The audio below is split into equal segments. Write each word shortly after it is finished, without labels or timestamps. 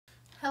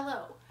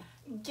Hello,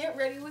 get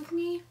ready with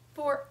me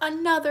for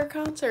another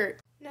concert.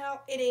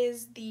 Now, it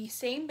is the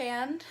same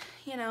band,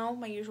 you know,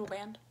 my usual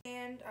band.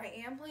 And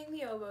I am playing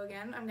the oboe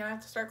again. I'm gonna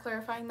have to start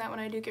clarifying that when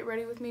I do get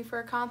ready with me for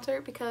a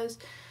concert because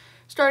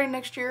starting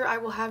next year, I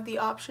will have the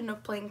option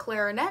of playing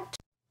clarinet.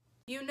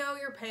 You know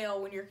you're pale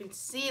when your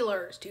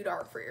concealer is too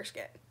dark for your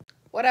skin.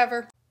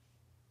 Whatever.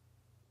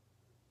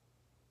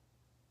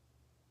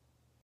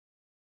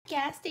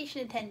 Gas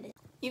station attendant.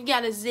 You've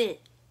got a zit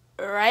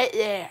right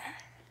there.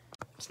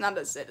 It's not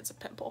a zit, it's a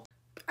pimple.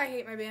 I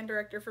hate my band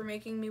director for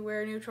making me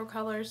wear neutral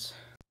colors.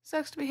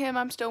 Sucks to be him,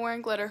 I'm still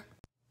wearing glitter.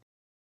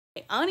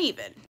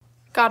 Uneven.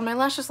 God, my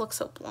lashes look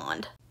so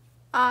blonde.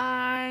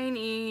 I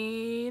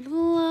need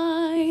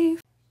life.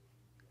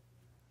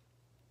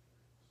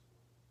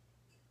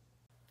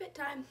 Fit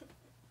time.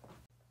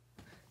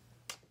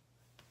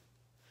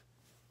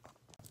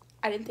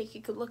 I didn't think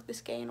you could look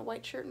this gay in a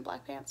white shirt and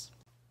black pants.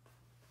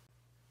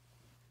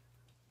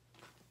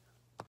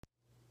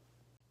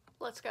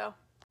 Let's go.